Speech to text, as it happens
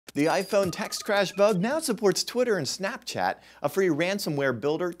The iPhone text crash bug now supports Twitter and Snapchat, a free ransomware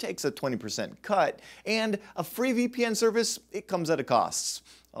builder takes a 20% cut, and a free VPN service, it comes at a cost.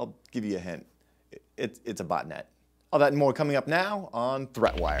 I'll give you a hint. It's a botnet. All that and more coming up now on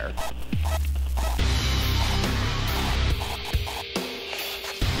ThreatWire.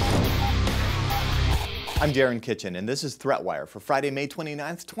 I'm Darren Kitchen, and this is ThreatWire for Friday, May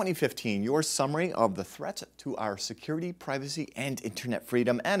 29th, 2015, your summary of the threats to our security, privacy, and internet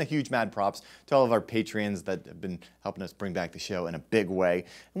freedom, and a huge mad props to all of our Patreons that have been helping us bring back the show in a big way.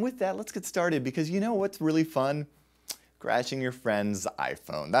 And with that, let's get started, because you know what's really fun? Crashing your friend's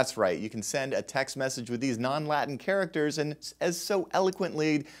iPhone. That's right, you can send a text message with these non-Latin characters, and as so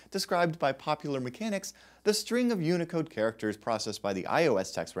eloquently described by Popular Mechanics, the string of Unicode characters processed by the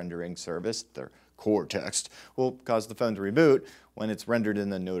iOS text rendering service, their core text, will cause the phone to reboot when it's rendered in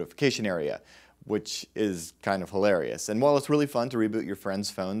the notification area, which is kind of hilarious. And while it's really fun to reboot your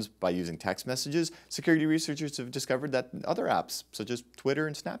friends' phones by using text messages, security researchers have discovered that other apps, such as Twitter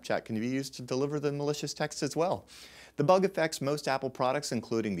and Snapchat, can be used to deliver the malicious text as well. The bug affects most Apple products,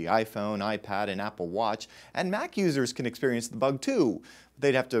 including the iPhone, iPad, and Apple Watch, and Mac users can experience the bug too.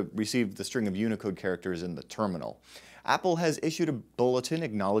 They'd have to receive the string of Unicode characters in the terminal. Apple has issued a bulletin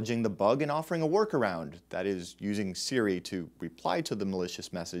acknowledging the bug and offering a workaround, that is, using Siri to reply to the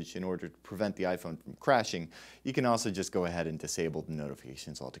malicious message in order to prevent the iPhone from crashing. You can also just go ahead and disable the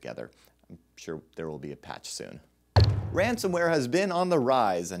notifications altogether. I'm sure there will be a patch soon. Ransomware has been on the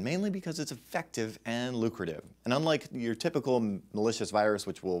rise, and mainly because it's effective and lucrative. And unlike your typical malicious virus,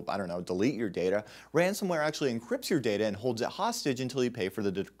 which will, delete your data, ransomware actually encrypts your data and holds it hostage until you pay for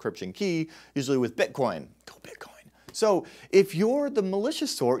the decryption key, usually with Bitcoin. Go Bitcoin. So if you're the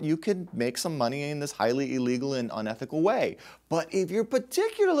malicious sort, you can make some money in this highly illegal and unethical way. But if you're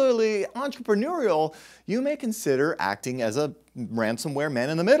particularly entrepreneurial, you may consider acting as a ransomware man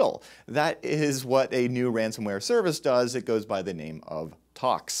in the middle. That is what a new ransomware service does. It goes by the name of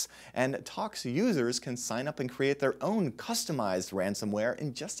Tox. And Tox users can sign up and create their own customized ransomware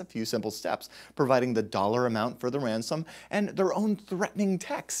in just a few simple steps, providing the dollar amount for the ransom and their own threatening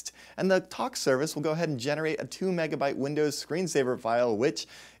text. And the Tox service will go ahead and generate a 2 megabyte Windows screensaver file, which,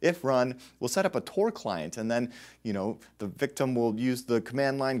 if run, will set up a Tor client. And then, the victim will use the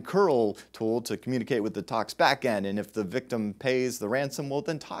command line curl tool to communicate with the Tox backend. And if the victim pays the ransom, well,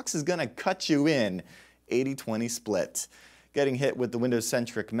 then Tox is going to cut you in. 80-20 split. Getting hit with the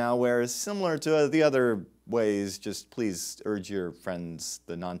Windows-centric malware is similar to the other ways. Just please urge your friends,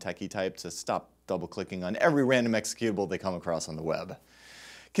 the non-techie type, to stop double-clicking on every random executable they come across on the web.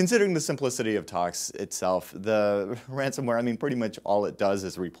 Considering the simplicity of Tox itself, the ransomware, pretty much all it does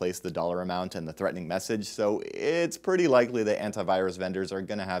is replace the dollar amount and the threatening message, so it's pretty likely that antivirus vendors are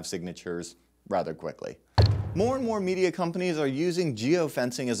going to have signatures rather quickly. More and more media companies are using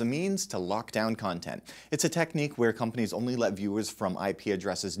geofencing as a means to lock down content. It's a technique where companies only let viewers from IP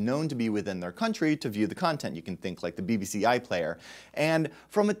addresses known to be within their country to view the content. You can think like the BBC iPlayer. And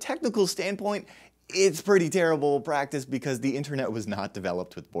from a technical standpoint, it's pretty terrible practice because the internet was not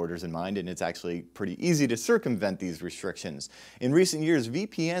developed with borders in mind, and it's actually pretty easy to circumvent these restrictions. In recent years,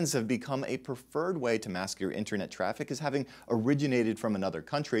 VPNs have become a preferred way to mask your internet traffic as having originated from another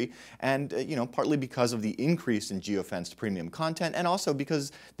country, and partly because of the increase in geofenced premium content, and also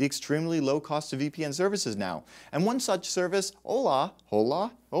because the extremely low cost of VPN services now. And one such service, Hola,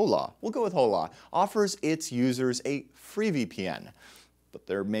 we'll go with Hola, offers its users a free VPN. But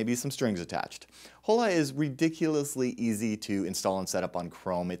there may be some strings attached. Hola is ridiculously easy to install and set up on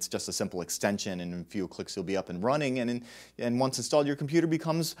Chrome. It's just a simple extension, and in a few clicks you'll be up and running. And once installed, your computer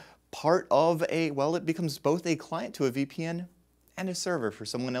becomes part of it becomes both a client to a VPN and a server for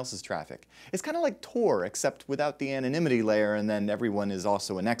someone else's traffic. It's kind of like Tor, except without the anonymity layer, and then everyone is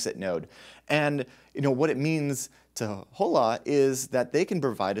also an exit node. And what it means to Hola is that they can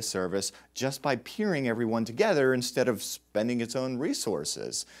provide a service just by peering everyone together instead of spending its own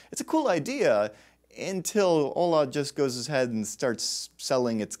resources. It's a cool idea until Hola just goes ahead and starts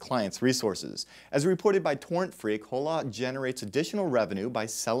selling its clients resources. As reported by Torrent Freak, Hola generates additional revenue by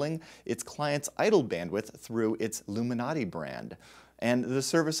selling its clients idle bandwidth through its Luminati brand. And the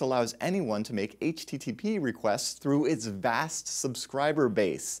service allows anyone to make HTTP requests through its vast subscriber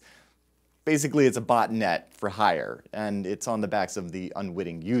base. Basically, it's a botnet for hire, and it's on the backs of the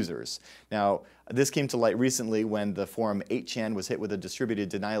unwitting users. Now, this came to light recently when the forum 8chan was hit with a distributed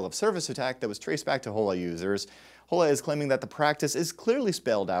denial of service attack that was traced back to Hola users. Hola is claiming that the practice is clearly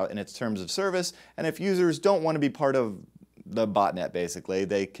spelled out in its terms of service, and if users don't want to be part of the botnet, basically,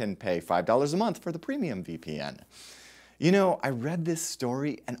 they can pay $5 a month for the premium VPN. I read this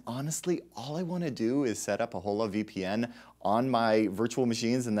story, and honestly, all I want to do is set up a Hola VPN on my virtual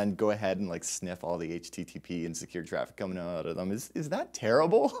machines and then go ahead and like sniff all the HTTP and secure traffic coming out of them. Is that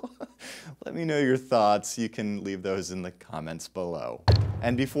terrible? Let me know your thoughts. You can leave those in the comments below.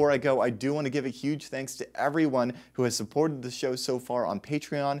 And before I go, I do want to give a huge thanks to everyone who has supported the show so far on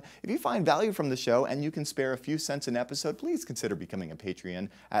Patreon. If you find value from the show and you can spare a few cents an episode, please consider becoming a Patreon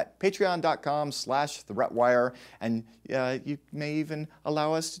at patreon.com/threatwire. And you may even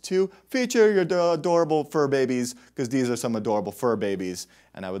allow us to feature your adorable fur babies, because these are some adorable fur babies,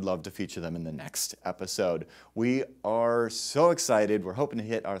 and I would love to feature them in the next episode. We are so excited. We're hoping to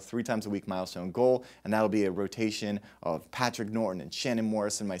hit our 3 times a week milestone goal, and that'll be a rotation of Patrick Norton and Shannon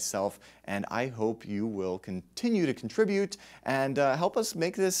Morris and myself, and I hope you will continue to contribute and help us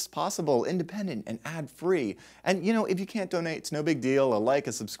make this possible, independent and ad-free. And you know, if you can't donate, it's no big deal. A like,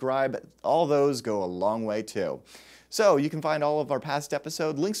 a subscribe, all those go a long way too. So you can find all of our past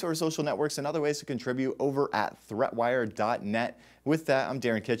episodes, links to our social networks, and other ways to contribute over at threatwire.net. With that, I'm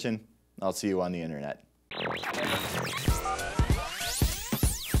Darren Kitchen. I'll see you on the internet.